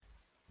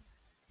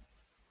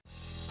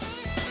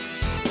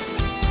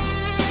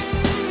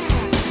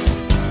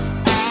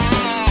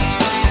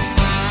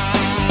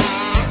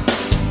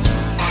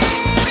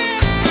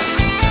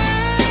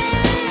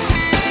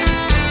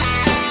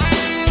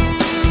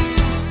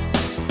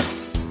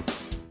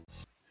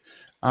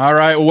All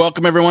right. Well,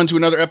 welcome everyone to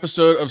another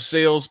episode of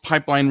Sales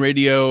Pipeline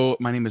Radio.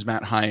 My name is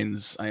Matt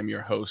Hines. I am your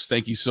host.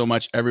 Thank you so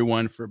much,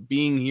 everyone, for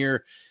being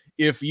here.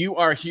 If you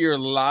are here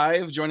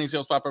live joining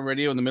Sales Pipeline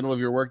Radio in the middle of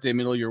your workday,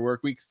 middle of your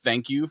work week,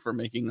 thank you for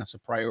making us a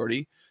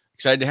priority.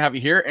 Excited to have you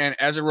here. And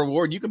as a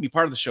reward, you can be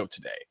part of the show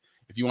today.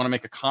 If you want to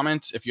make a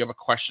comment, if you have a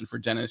question for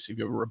Dennis, if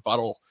you have a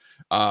rebuttal,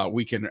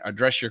 we can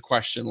address your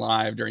question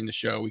live during the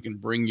show. We can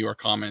bring your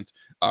comment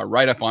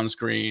right up on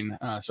screen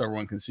so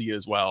everyone can see you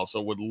as well.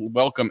 So would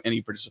welcome any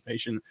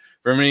participation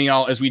from any of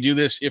y'all as we do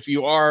this. If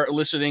you are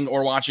listening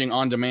or watching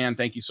on demand,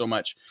 thank you so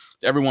much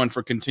to everyone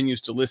for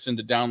continues to listen,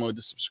 to download,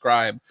 to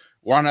subscribe.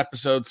 We're on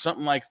episode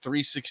something like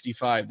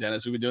 365,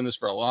 Dennis. We've been doing this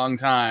for a long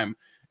time.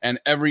 And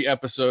every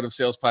episode of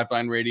Sales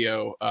Pipeline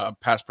Radio,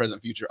 past,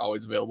 present, future,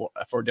 always available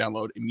for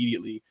download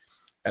immediately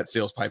at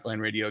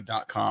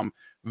salespipelineradio.com.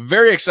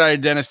 Very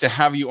excited, Dennis, to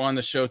have you on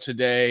the show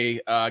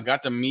today.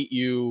 Got to meet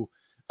you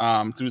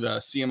through the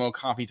CMO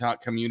Coffee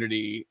Talk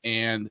community.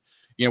 And,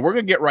 we're going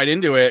to get right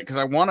into it because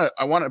I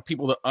want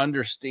people to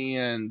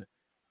understand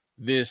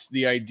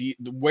the idea,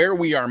 where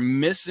we are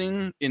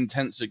missing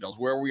intent signals,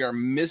 where we are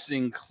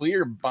missing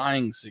clear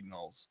buying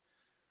signals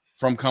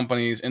from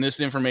companies. And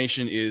this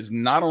information is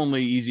not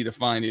only easy to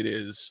find, it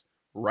is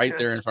right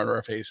there in front of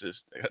our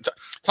faces.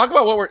 Talk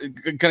about what we're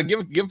going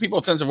to give people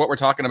a sense of what we're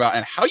talking about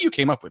and how you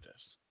came up with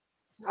this.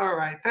 All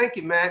right. Thank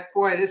you, Matt.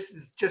 Boy, this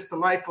is just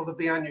delightful to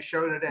be on your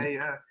show today.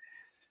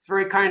 It's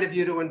very kind of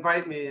you to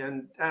invite me.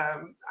 And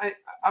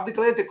I'll be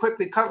glad to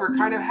quickly cover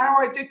kind of how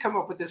I did come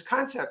up with this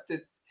concept.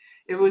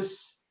 It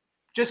was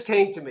just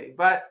came to me,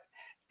 but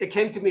it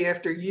came to me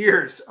after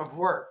years of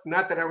work.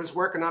 Not that I was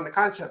working on the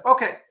concept.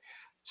 Okay.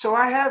 So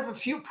I have a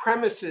few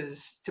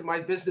premises to my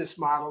business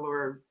model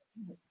or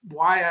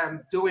why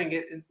I'm doing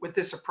it with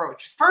this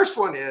approach. First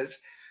one is,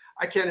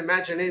 I can't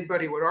imagine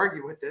anybody would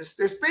argue with this.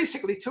 There's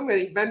basically too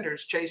many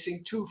vendors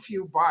chasing too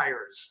few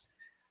buyers.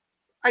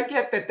 I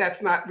get that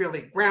that's not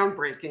really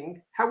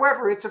groundbreaking.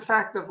 However, it's a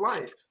fact of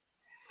life.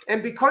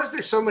 And because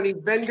there's so many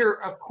vendor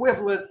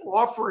equivalent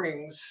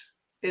offerings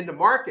in the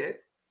market,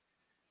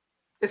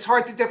 it's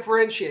hard to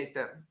differentiate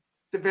them.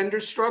 The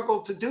vendors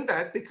struggle to do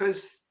that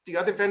because the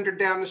other vendor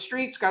down the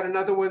street's got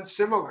another one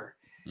similar.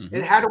 Mm-hmm.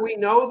 And how do we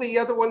know the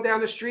other one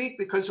down the street?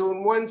 Because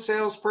when one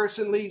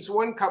salesperson leaves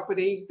one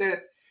company,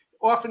 that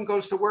often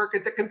goes to work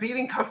at the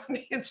competing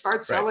company and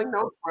starts selling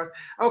those.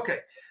 Okay.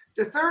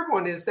 The third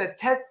one is that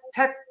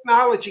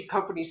technology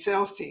company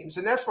sales teams,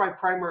 and that's my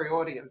primary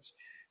audience.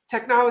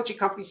 Technology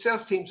company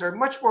sales teams are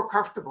much more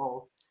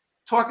comfortable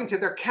talking to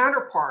their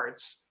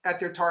counterparts at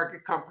their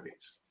target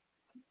companies.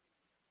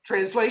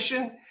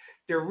 Translation,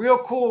 they're real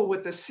cool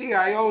with the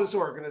CIO's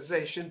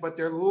organization, but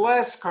they're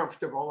less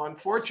comfortable,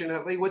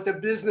 unfortunately, with the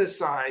business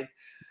side.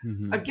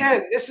 Mm-hmm.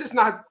 Again, this is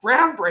not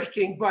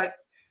groundbreaking, but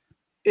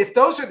if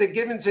those are the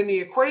givens in the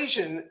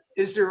equation,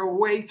 is there a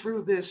way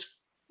through this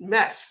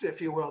mess,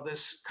 if you will,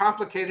 this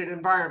complicated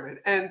environment?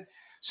 And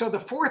so the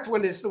fourth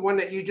one is the one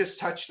that you just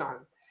touched on.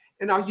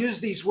 And I'll use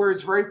these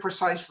words very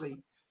precisely.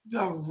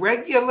 The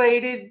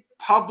regulated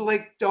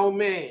public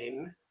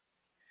domain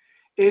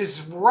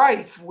is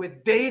rife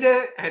with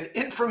data and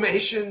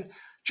information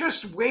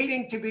just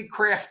waiting to be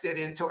crafted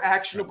into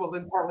actionable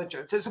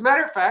intelligence. As a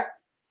matter of fact,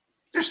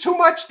 there's too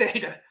much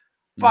data,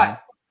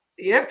 but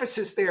the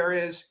emphasis there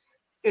is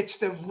it's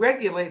the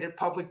regulated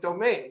public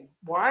domain.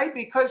 Why?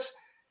 Because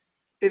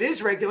it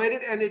is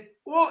regulated and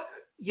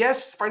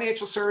yes,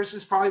 financial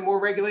services is probably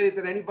more regulated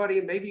than anybody,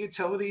 and maybe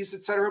utilities,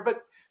 et cetera, but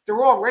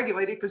they're all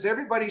regulated because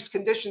everybody's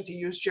conditioned to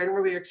use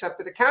generally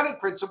accepted accounting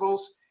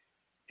principles.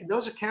 And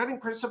those accounting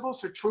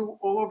principles are true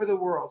all over the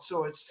world.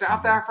 So it's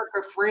South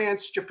Africa,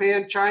 France,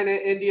 Japan, China,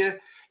 India,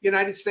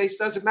 United States,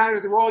 doesn't matter.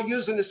 They're all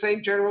using the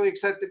same generally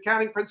accepted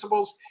accounting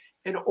principles.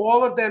 And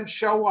all of them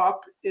show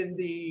up in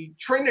the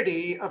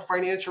trinity of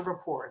financial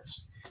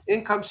reports,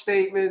 income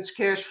statements,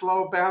 cash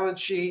flow, balance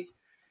sheet.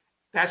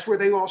 That's where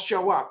they all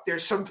show up.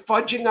 There's some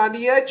fudging on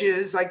the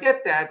edges. I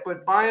get that.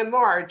 But by and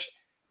large,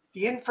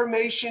 the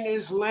information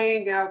is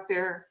laying out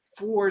there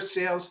for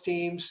sales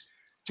teams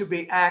to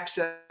be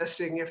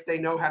accessing if they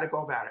know how to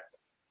go about it.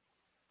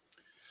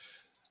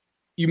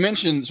 You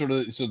mentioned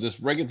this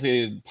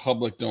regulated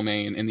public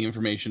domain and the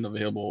information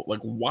available. Like,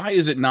 why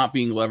is it not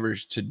being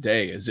leveraged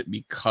today? Is it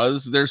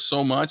because there's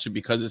so much and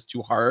because it's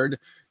too hard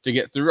to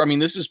get through? I mean,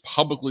 this is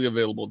publicly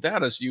available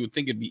data, so you would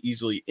think it'd be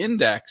easily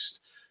indexed,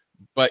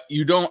 but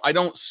I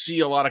don't see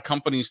a lot of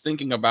companies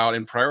thinking about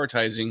and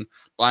prioritizing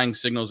buying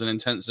signals and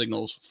intent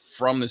signals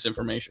from this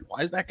information.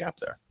 Why is that gap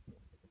there?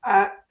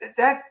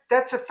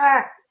 That's a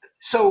fact.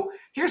 So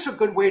here's a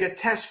good way to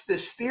test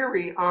this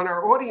theory on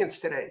our audience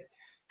today.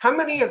 How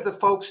many of the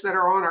folks that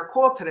are on our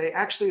call today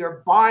actually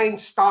are buying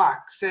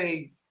stock,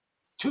 say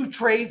 2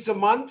 trades a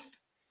month?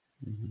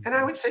 Mm-hmm. And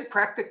I would say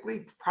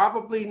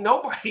probably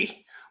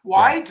nobody.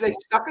 Why? Yeah. They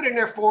stuck it in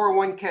their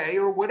 401k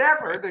or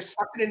whatever. They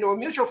stuck it into a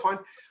mutual fund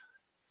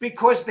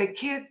because they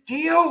can't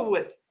deal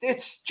with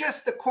it's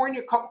just the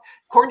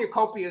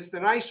cornucopia is the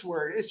nice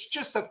word. It's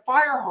just a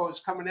fire hose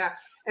coming out.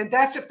 And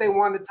that's if they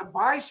wanted to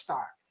buy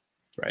stock.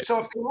 Right. So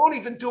if they won't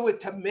even do it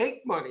to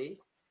make money,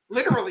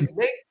 literally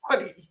make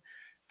money,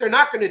 they're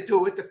not going to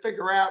do it to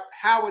figure out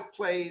how it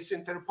plays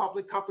into the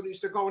public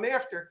companies they're going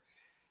after.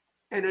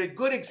 And a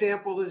good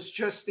example is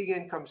just the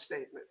income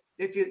statement.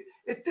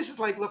 This is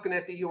like looking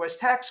at the U.S.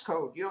 tax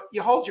code.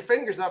 You hold your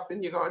fingers up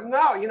and you go,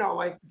 no,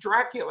 like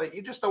Dracula,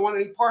 you just don't want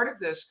any part of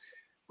this.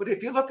 But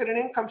if you look at an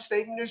income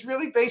statement, there's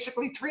really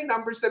basically three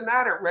numbers that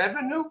matter: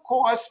 revenue,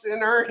 cost,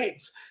 and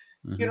earnings.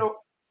 Mm-hmm.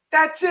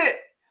 That's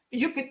it.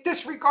 You could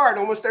disregard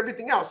almost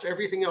everything else.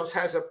 Everything else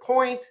has a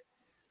point,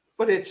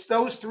 but it's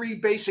those three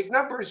basic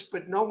numbers.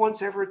 But no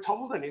one's ever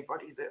told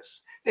anybody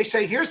this. They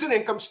say, here's an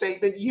income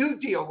statement, you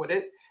deal with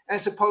it,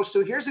 as opposed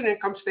to here's an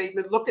income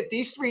statement, look at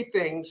these three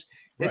things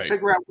and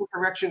figure out what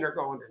direction they're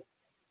going in.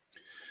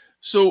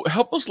 So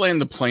help us land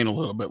the plane a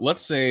little bit.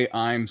 Let's say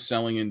I'm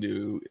selling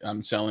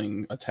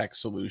a tech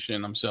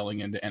solution. I'm selling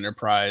into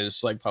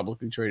enterprise, like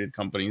publicly traded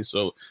companies.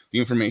 So the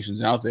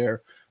information's out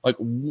there. Like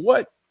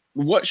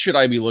what should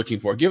I be looking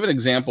for? Give an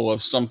example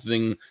of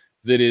something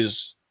that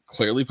is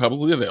clearly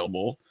publicly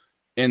available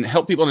and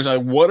help people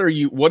understand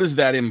what does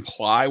that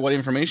imply? What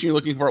information you're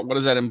looking for? What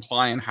does that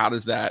imply? And how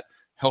does that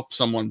help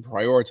someone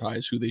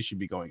prioritize who they should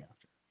be going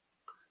after?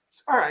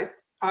 All right.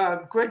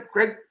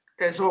 Greg,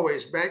 as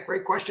always, Matt,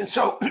 great question.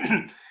 So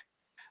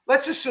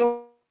let's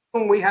assume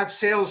we have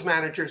sales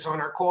managers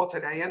on our call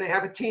today and they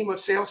have a team of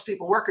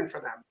salespeople working for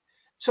them.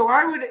 So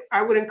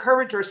I would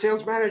encourage our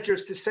sales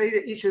managers to say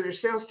to each of their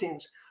sales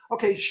teams,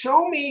 okay,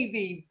 show me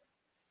the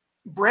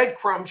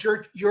breadcrumbs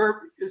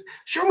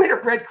show me the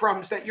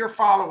breadcrumbs that you're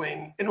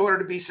following in order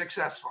to be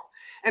successful.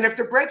 And if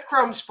the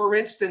breadcrumbs, for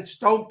instance,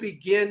 don't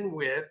begin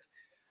with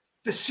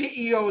the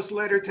CEO's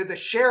letter to the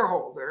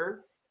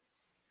shareholder,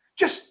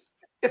 just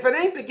if it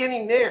ain't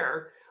beginning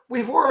there,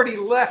 we've already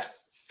left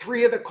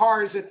three of the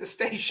cars at the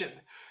station.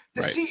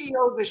 The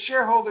CEO, the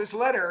shareholder's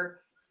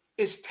letter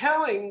is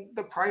telling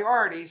the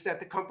priorities that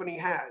the company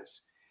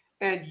has.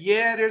 And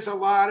there's a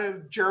lot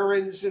of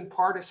gerunds and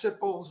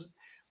participles.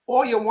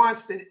 All you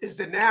want is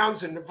the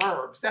nouns and the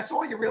verbs. That's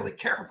all you really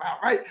care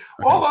about, right?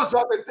 All those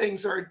other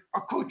things are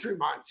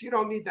accoutrements. You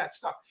don't need that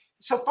stuff.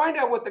 So find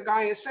out what the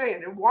guy is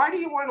saying. And why do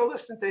you want to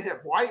listen to him?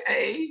 Why?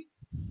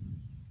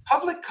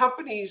 Public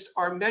companies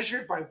are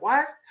measured by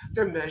what?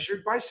 They're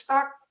measured by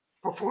stock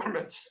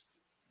performance.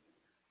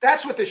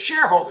 That's what the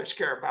shareholders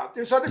care about.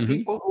 There's other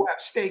people who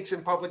have stakes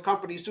in public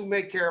companies who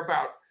may care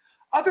about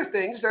other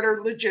things that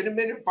are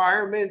legitimate: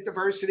 environment,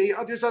 diversity,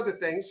 there's other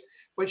things.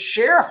 But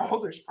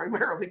shareholders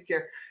primarily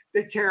care.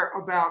 They care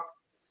about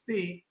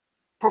the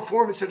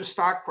performance of the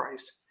stock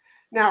price.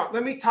 Now,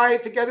 let me tie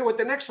it together with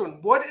the next one.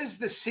 What is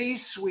the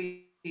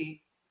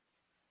C-suite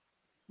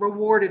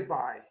rewarded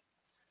by?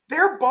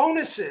 Their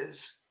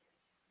bonuses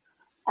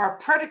are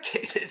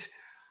predicated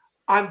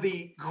on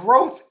the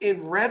growth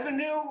in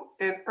revenue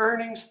and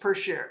earnings per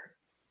share.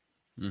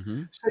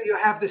 So you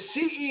have the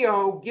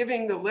CEO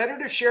giving the letter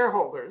to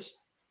shareholders,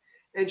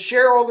 and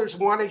shareholders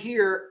want to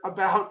hear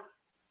about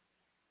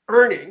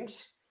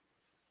earnings,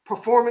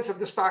 performance of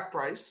the stock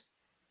price.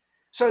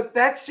 So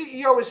that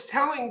CEO is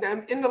telling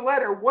them in the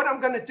letter what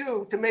I'm going to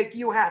do to make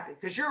you happy,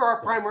 because you're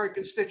our primary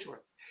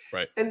constituent.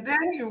 Right. And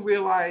then you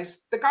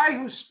realize the guy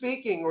who's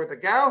speaking or the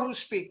gal who's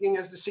speaking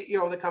as the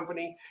CEO of the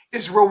company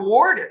is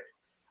rewarded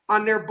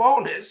on their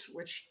bonus,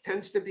 which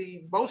tends to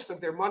be most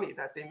of their money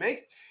that they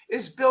make,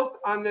 is built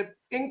on the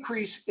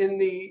increase in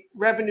the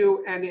revenue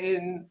and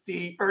in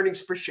the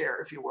earnings per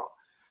share, if you will.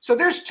 So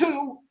there's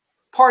two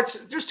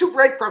parts, there's two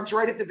breadcrumbs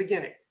right at the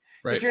beginning.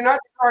 Right. If you're not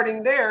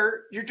starting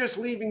there, you're just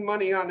leaving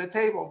money on the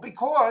table,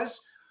 because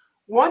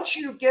once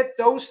you get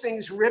those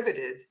things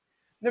riveted,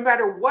 no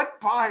matter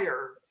what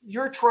buyer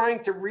you're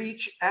trying to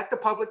reach at the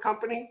public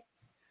company,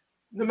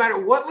 no matter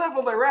what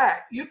level they're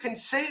at, you can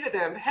say to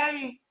them,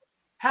 hey,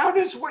 how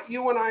does what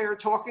you and I are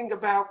talking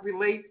about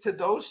relate to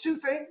those two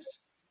things?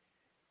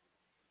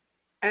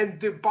 And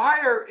the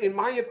buyer, in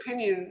my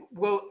opinion,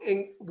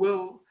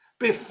 will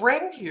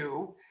befriend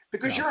you,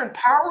 because you're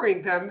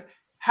empowering them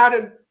how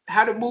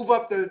to move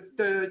up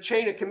the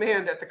chain of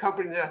command at the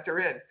company that they're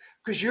in.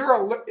 Because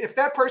if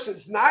that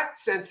person's not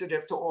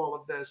sensitive to all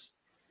of this,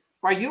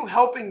 by you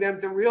helping them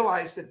to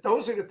realize that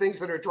those are the things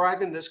that are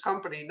driving this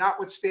company,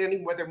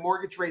 notwithstanding whether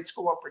mortgage rates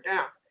go up or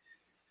down.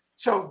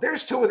 So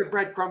there's two of the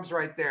breadcrumbs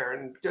right there.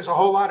 And there's a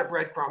whole lot of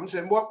breadcrumbs.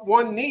 And what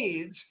one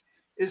needs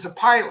is a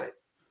pilot,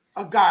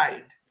 a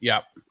guide.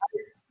 Yeah.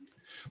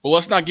 Well,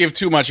 let's not give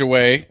too much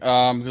away,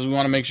 because we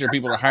want to make sure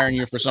people are hiring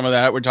you for some of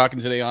that. We're talking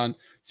today on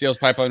Sales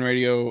Pipeline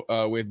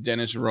Radio with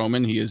Dennis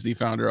Roman. He is the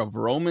founder of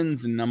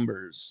Roman's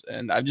Numbers.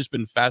 And I've just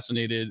been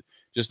fascinated,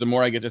 just the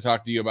more I get to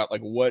talk to you about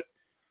like what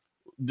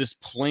this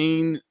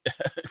plain,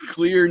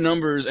 clear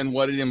numbers and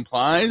what it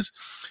implies.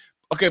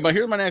 Okay, but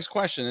here's my next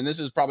question, and this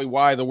is probably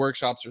why the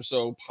workshops are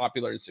so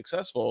popular and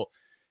successful.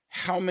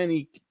 How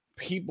many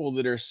people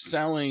that are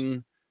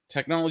selling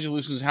technology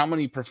solutions, how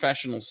many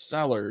professional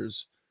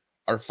sellers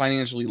are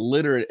financially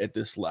literate at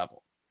this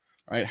level,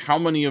 right? How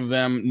many of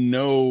them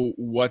know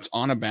what's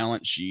on a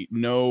balance sheet,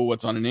 know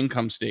what's on an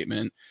income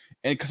statement,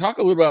 and talk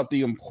a little about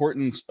the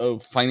importance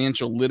of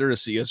financial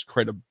literacy as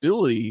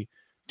credibility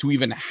to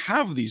even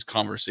have these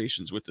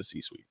conversations with the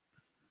C-suite.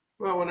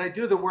 Well, when I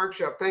do the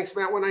workshop, thanks,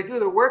 Matt. When I do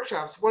the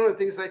workshops, one of the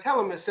things I tell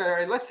them is, all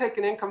right, let's take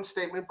an income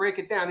statement, break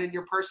it down in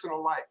your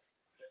personal life.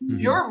 Mm-hmm.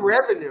 Your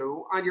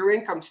revenue on your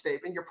income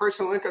statement, your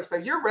personal income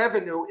statement, your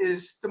revenue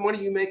is the money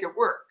you make at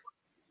work.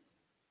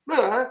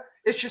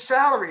 It's your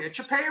salary, it's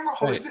your payroll,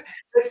 right.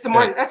 It's the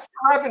money, right. That's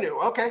the revenue,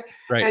 okay?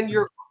 Right. And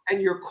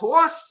your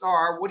costs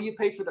are, what do you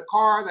pay for the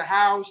car, the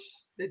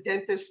house, the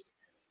dentist,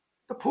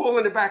 the pool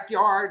in the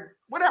backyard,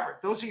 whatever.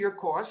 Those are your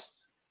costs.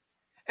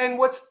 And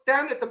what's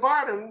down at the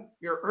bottom,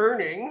 your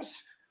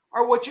earnings,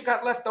 are what you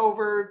got left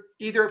over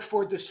either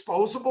for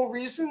disposable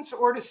reasons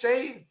or to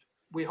save,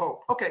 we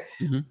hope. Okay.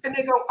 Mm-hmm. And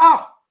they go,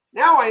 oh,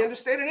 now I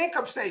understand an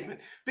income statement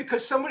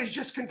because somebody's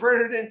just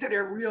converted it into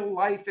their real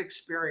life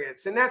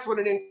experience. And that's what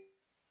an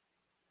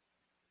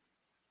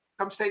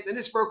income statement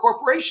is for a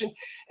corporation.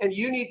 And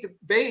we need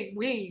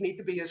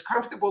to be as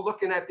comfortable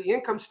looking at the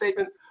income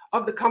statement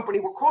of the company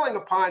we're calling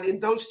upon in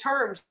those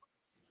terms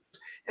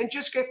and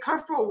just get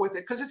comfortable with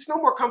it, because it's no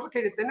more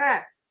complicated than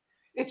that.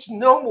 It's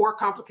no more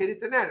complicated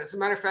than that. As a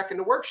matter of fact, in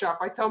the workshop,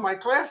 I tell my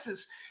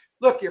classes,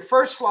 look, your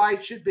first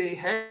slide should be,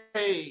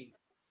 hey,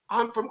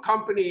 I'm from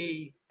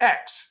company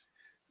X.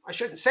 I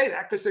shouldn't say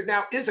that because there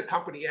now is a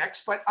company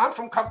X, but I'm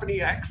from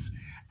company X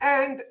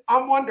and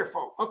I'm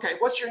wonderful. Okay,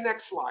 what's your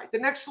next slide? The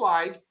next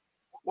slide,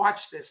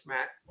 watch this,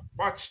 Matt,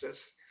 watch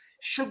this,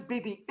 should be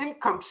the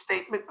income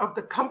statement of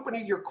the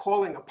company you're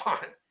calling upon.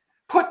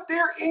 Put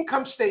their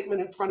income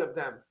statement in front of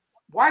them.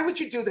 Why would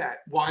you do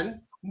that?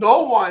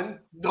 No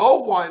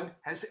one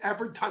has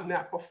ever done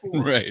that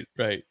before. Right.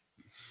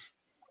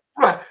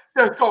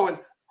 They're going,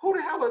 who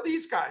the hell are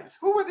these guys?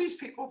 Who are these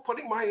people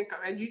putting my income?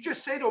 And you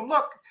just say to them,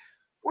 look,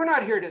 we're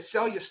not here to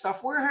sell you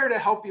stuff. We're here to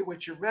help you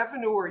with your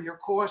revenue or your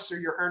costs or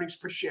your earnings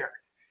per share.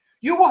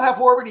 You will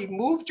have already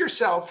moved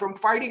yourself from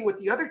fighting with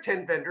the other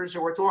 10 vendors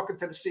or we're talking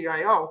to the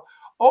CIO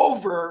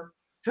over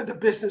to the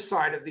business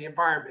side of the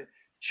environment.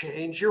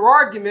 Change your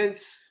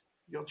arguments.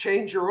 You'll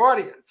change your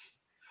audience.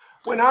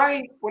 When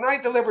I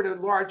delivered a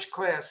large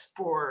class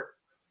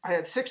I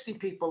had 60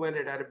 people in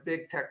it at a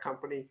big tech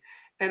company,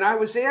 and I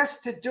was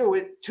asked to do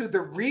it to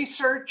the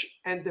research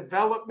and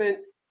development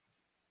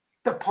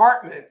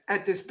department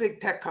at this big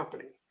tech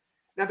company.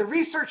 Now, the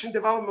research and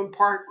development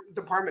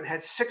department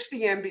had 60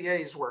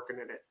 MBAs working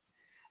in it.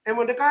 And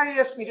when the guy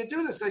asked me to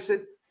do this, I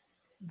said,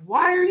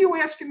 why are you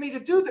asking me to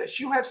do this?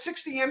 You have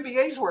 60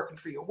 MBAs working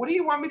for you. What do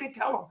you want me to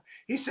tell them?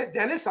 He said,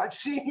 Dennis, I've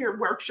seen your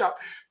workshop.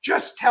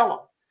 Just tell them.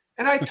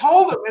 And I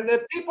told him, and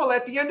the people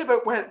at the end of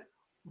it went,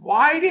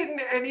 why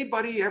didn't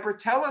anybody ever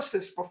tell us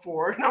this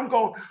before? And I'm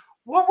going,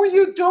 what were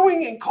you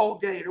doing in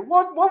Colgate? Or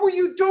what were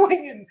you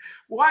doing? And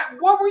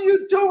what were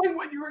you doing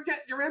when you were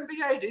getting your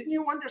MBA? Didn't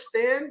you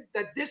understand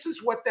that this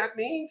is what that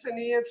means? And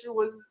the answer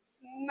was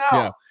no.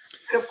 Yeah.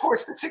 And of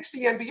course, the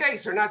 60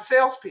 MBAs are not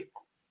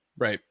salespeople.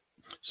 Right.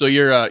 So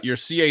your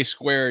CA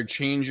squared,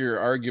 change your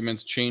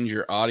arguments, change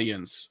your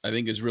audience, I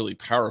think is really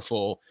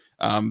powerful.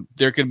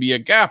 There can be a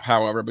gap,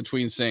 however,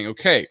 between saying,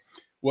 okay,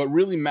 what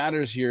really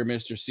matters here,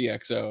 Mr.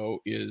 CXO,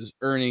 is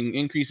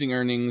increasing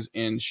earnings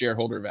and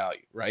shareholder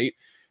value, right?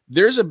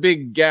 There's a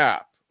big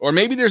gap, or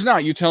maybe there's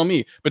not, you tell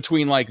me,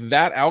 between like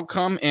that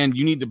outcome and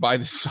you need to buy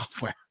this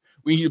software.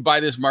 We need to buy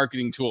this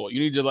marketing tool. You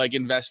need to like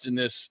invest in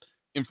this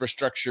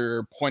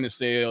infrastructure, point of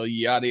sale,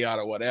 yada,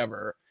 yada,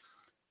 whatever.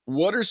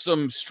 What are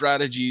some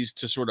strategies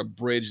to sort of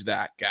bridge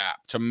that gap,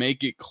 to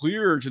make it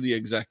clearer to the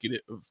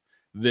executive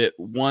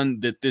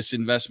that this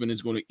investment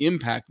is going to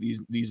impact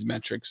these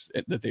metrics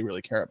that they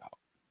really care about?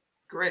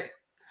 Great.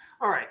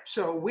 All right.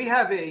 So we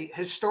have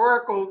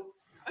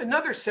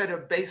another set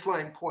of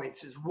baseline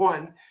points is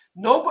one,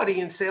 nobody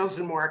in sales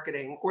and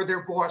marketing or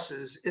their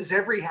bosses is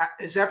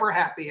ever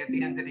happy at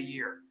the end of the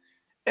year.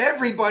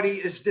 Everybody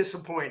is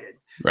disappointed.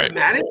 Right. The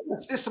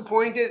management's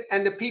disappointed,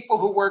 and the people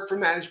who work for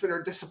management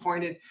are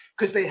disappointed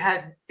because they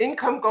had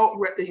income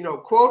goal,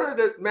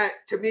 quota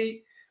to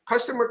meet,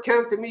 customer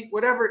count to meet,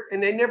 whatever,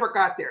 and they never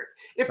got there.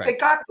 If they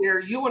got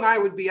there, you and I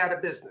would be out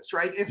of business,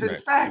 right? If in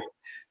fact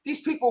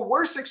these people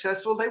were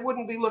successful, they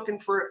wouldn't be looking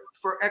for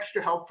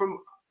extra help from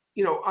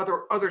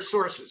other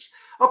sources.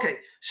 Okay,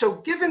 so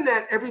given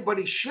that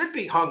everybody should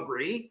be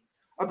hungry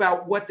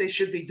about what they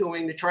should be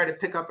doing to try to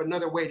pick up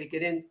another way to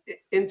get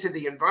into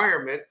the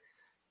environment,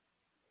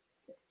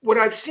 what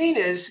I've seen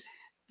is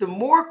the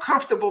more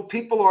comfortable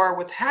people are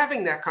with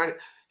having that kind of,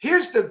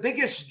 here's the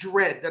biggest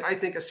dread that I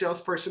think a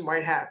salesperson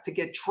might have: to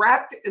get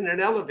trapped in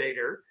an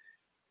elevator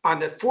on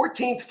the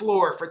 14th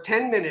floor for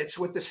 10 minutes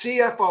with the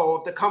CFO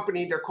of the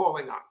company they're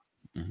calling on.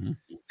 Mm-hmm.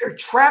 They're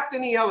trapped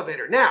in the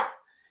elevator. Now,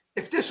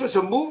 if this was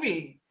a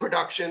movie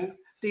production,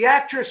 the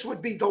actress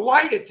would be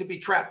delighted to be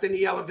trapped in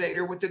the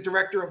elevator with the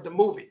director of the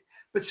movie.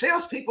 But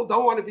salespeople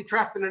don't want to be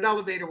trapped in an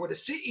elevator with a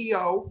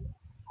CEO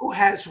who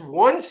has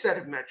one set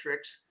of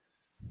metrics,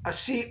 a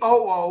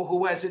COO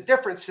who has a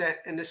different set,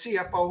 and the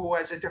CFO who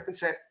has a different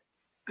set,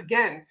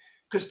 again,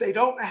 because they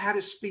don't know how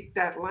to speak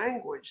that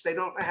language. They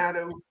don't know how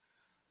to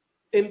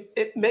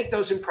make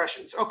those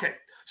impressions. Okay,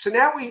 so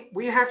now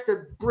we have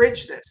to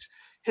bridge this.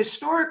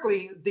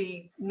 Historically,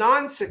 the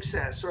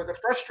non-success or the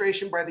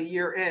frustration by the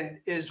year end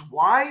is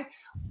why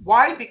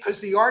Why? Because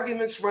the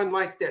arguments run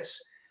like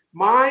this.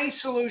 My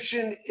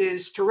solution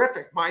is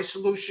terrific. My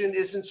solution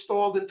is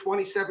installed in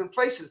 27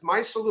 places.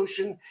 My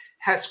solution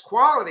has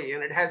quality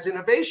and it has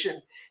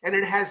innovation and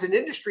it has an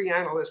industry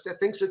analyst that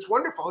thinks it's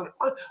wonderful. And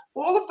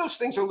all of those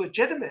things are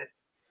legitimate.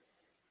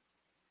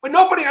 But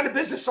nobody on the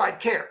business side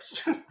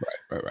cares.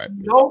 Right.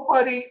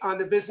 Nobody on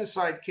the business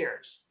side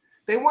cares.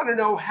 They want to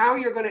know how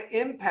you're going to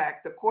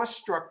impact the cost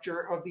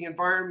structure of the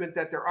environment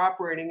that they're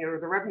operating in or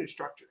the revenue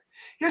structure.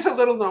 Here's a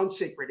little known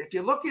secret. If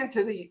you look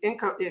into the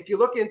income, if you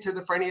look into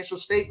the financial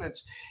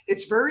statements,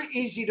 it's very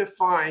easy to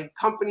find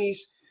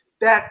companies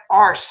that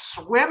are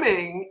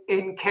swimming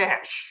in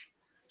cash.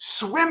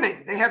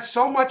 Swimming. They have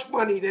so much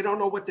money, they don't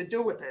know what to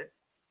do with it.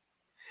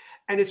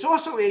 And it's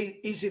also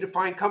easy to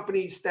find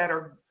companies that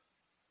are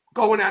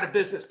going out of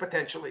business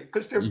potentially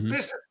because their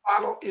business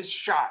model is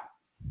shot.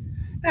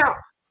 Now,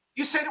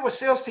 you say to a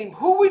sales team,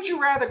 who would you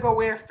rather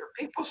go after?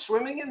 People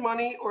swimming in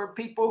money or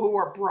people who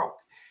are broke?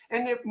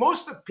 And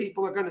most of the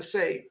people are going to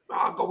say,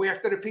 I'll go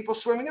after the people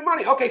swimming in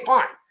money. Okay,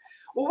 fine.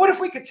 Well, what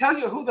if we could tell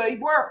you who they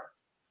were?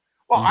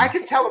 Well, I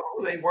can tell them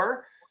who they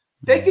were.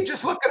 They could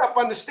just look it up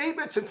on the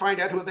statements and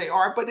find out who they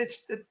are. But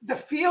it's the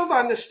field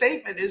on the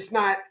statement is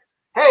not,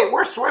 hey,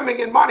 we're swimming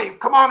in money.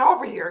 Come on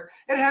over here.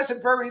 It has a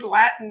very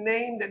Latin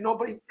name that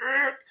nobody,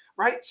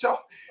 right? So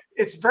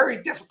it's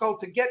very difficult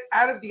to get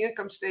out of the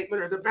income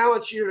statement or the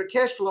balance sheet or the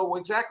cash flow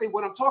exactly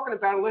what I'm talking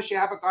about unless you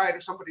have a guide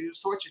or somebody who's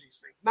taught you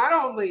these things. Not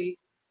only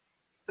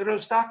do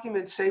those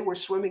documents say we're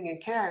swimming in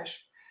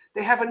cash,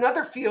 they have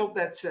another field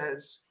that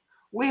says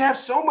we have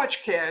so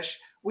much cash,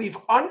 we've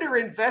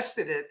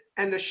underinvested it,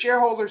 and the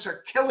shareholders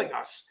are killing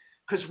us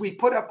because we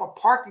put up a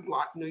parking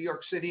lot in New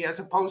York City as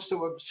opposed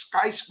to a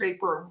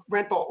skyscraper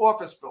rental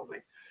office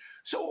building.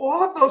 So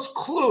all of those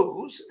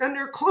clues, and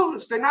they're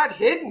clues, they're not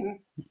hidden.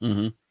 They're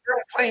in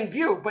plain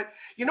view. But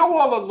you know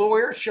all the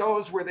lawyer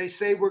shows where they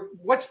say,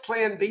 what's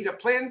plan B? The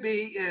plan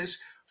B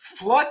is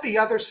flood the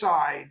other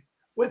side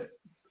with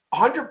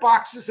 100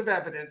 boxes of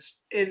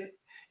evidence in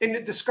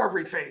the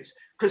discovery phase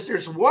because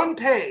there's one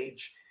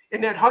page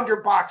in that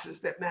 100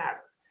 boxes that matter.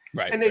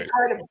 Right. And they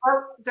try to,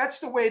 that's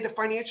the way the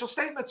financial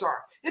statements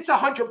are. It's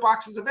 100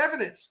 boxes of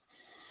evidence,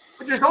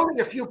 but there's only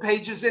a few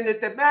pages in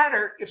it that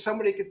matter if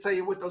somebody can tell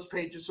you what those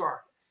pages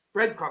are.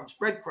 Breadcrumbs,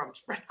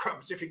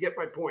 if you get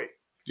my point.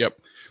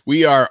 Yep.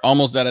 We are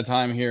almost out of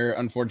time here,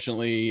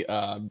 unfortunately.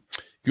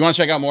 If you want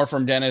to check out more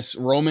from Dennis,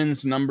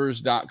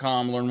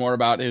 romansnumbers.com, learn more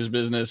about his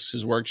business,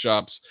 his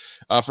workshops.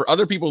 For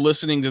other people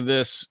listening to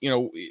this,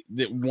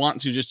 that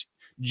want to just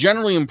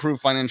generally improve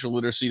financial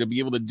literacy, to be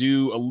able to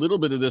do a little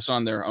bit of this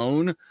on their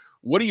own,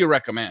 what do you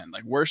recommend?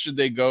 Like, where should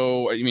they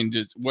go? I mean,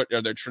 what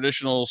are their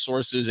traditional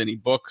sources? Any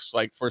books?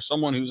 Like, for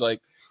someone who's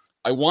like,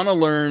 I want to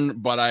learn,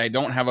 but I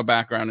don't have a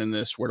background in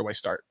this, where do I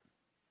start?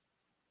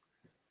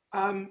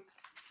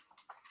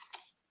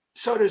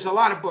 So there's a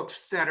lot of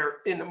books that are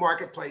in the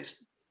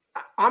marketplace.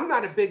 I'm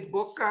not a big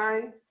book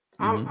guy.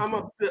 I'm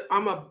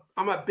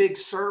a big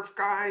surf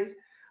guy.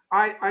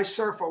 I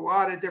surf a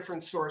lot of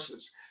different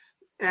sources,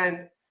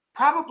 and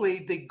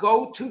probably the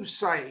go-to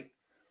site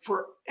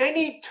for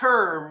any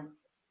term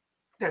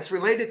that's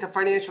related to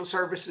financial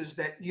services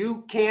that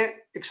you can't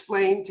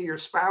explain to your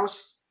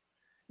spouse.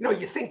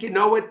 You think you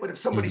know it, but if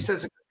somebody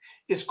says it,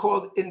 it's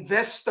called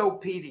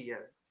Investopedia.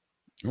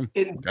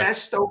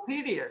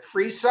 Investopedia,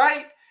 free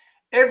site.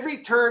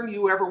 Every term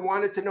you ever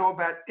wanted to know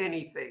about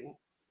anything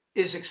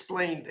is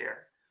explained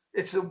there.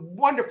 It's a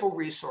wonderful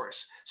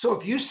resource. So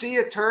if you see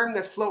a term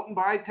that's floating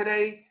by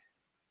today,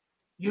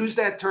 use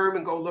that term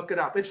and go look it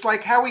up. It's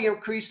like how we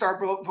increased our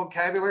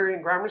vocabulary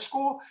in grammar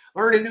school,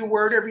 learn a new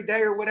word every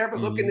day or whatever,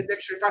 look in the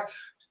dictionary.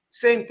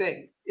 Same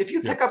thing. If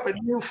you pick up a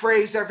new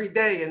phrase every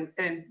day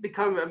and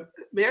become a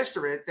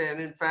master it, then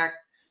in fact,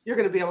 you're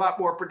going to be a lot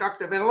more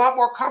productive and a lot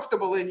more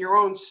comfortable in your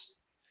own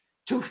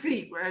 2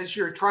 feet as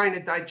you're trying to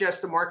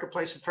digest the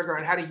marketplace and figure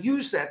out how to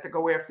use that to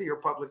go after your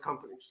public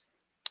companies.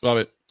 Love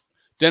it.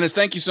 Dennis,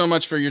 thank you so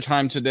much for your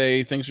time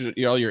today. Thanks for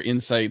all your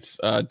insights.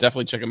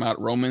 Definitely check them out.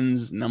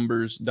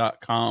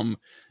 romansnumbers.com.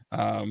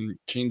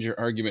 Change your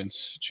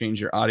arguments,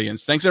 change your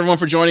audience. Thanks everyone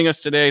for joining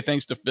us today.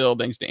 Thanks to Phil.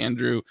 Thanks to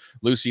Andrew,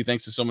 Lucy.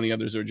 Thanks to so many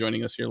others who are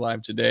joining us here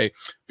live today.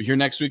 Be here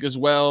next week as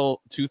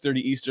well, 2:30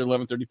 Eastern,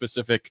 11:30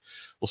 Pacific.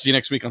 We'll see you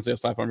next week on Sales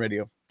Pipeline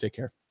Radio. Take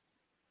care.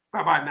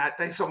 Bye-bye, Matt.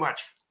 Thanks so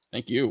much.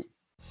 Thank you.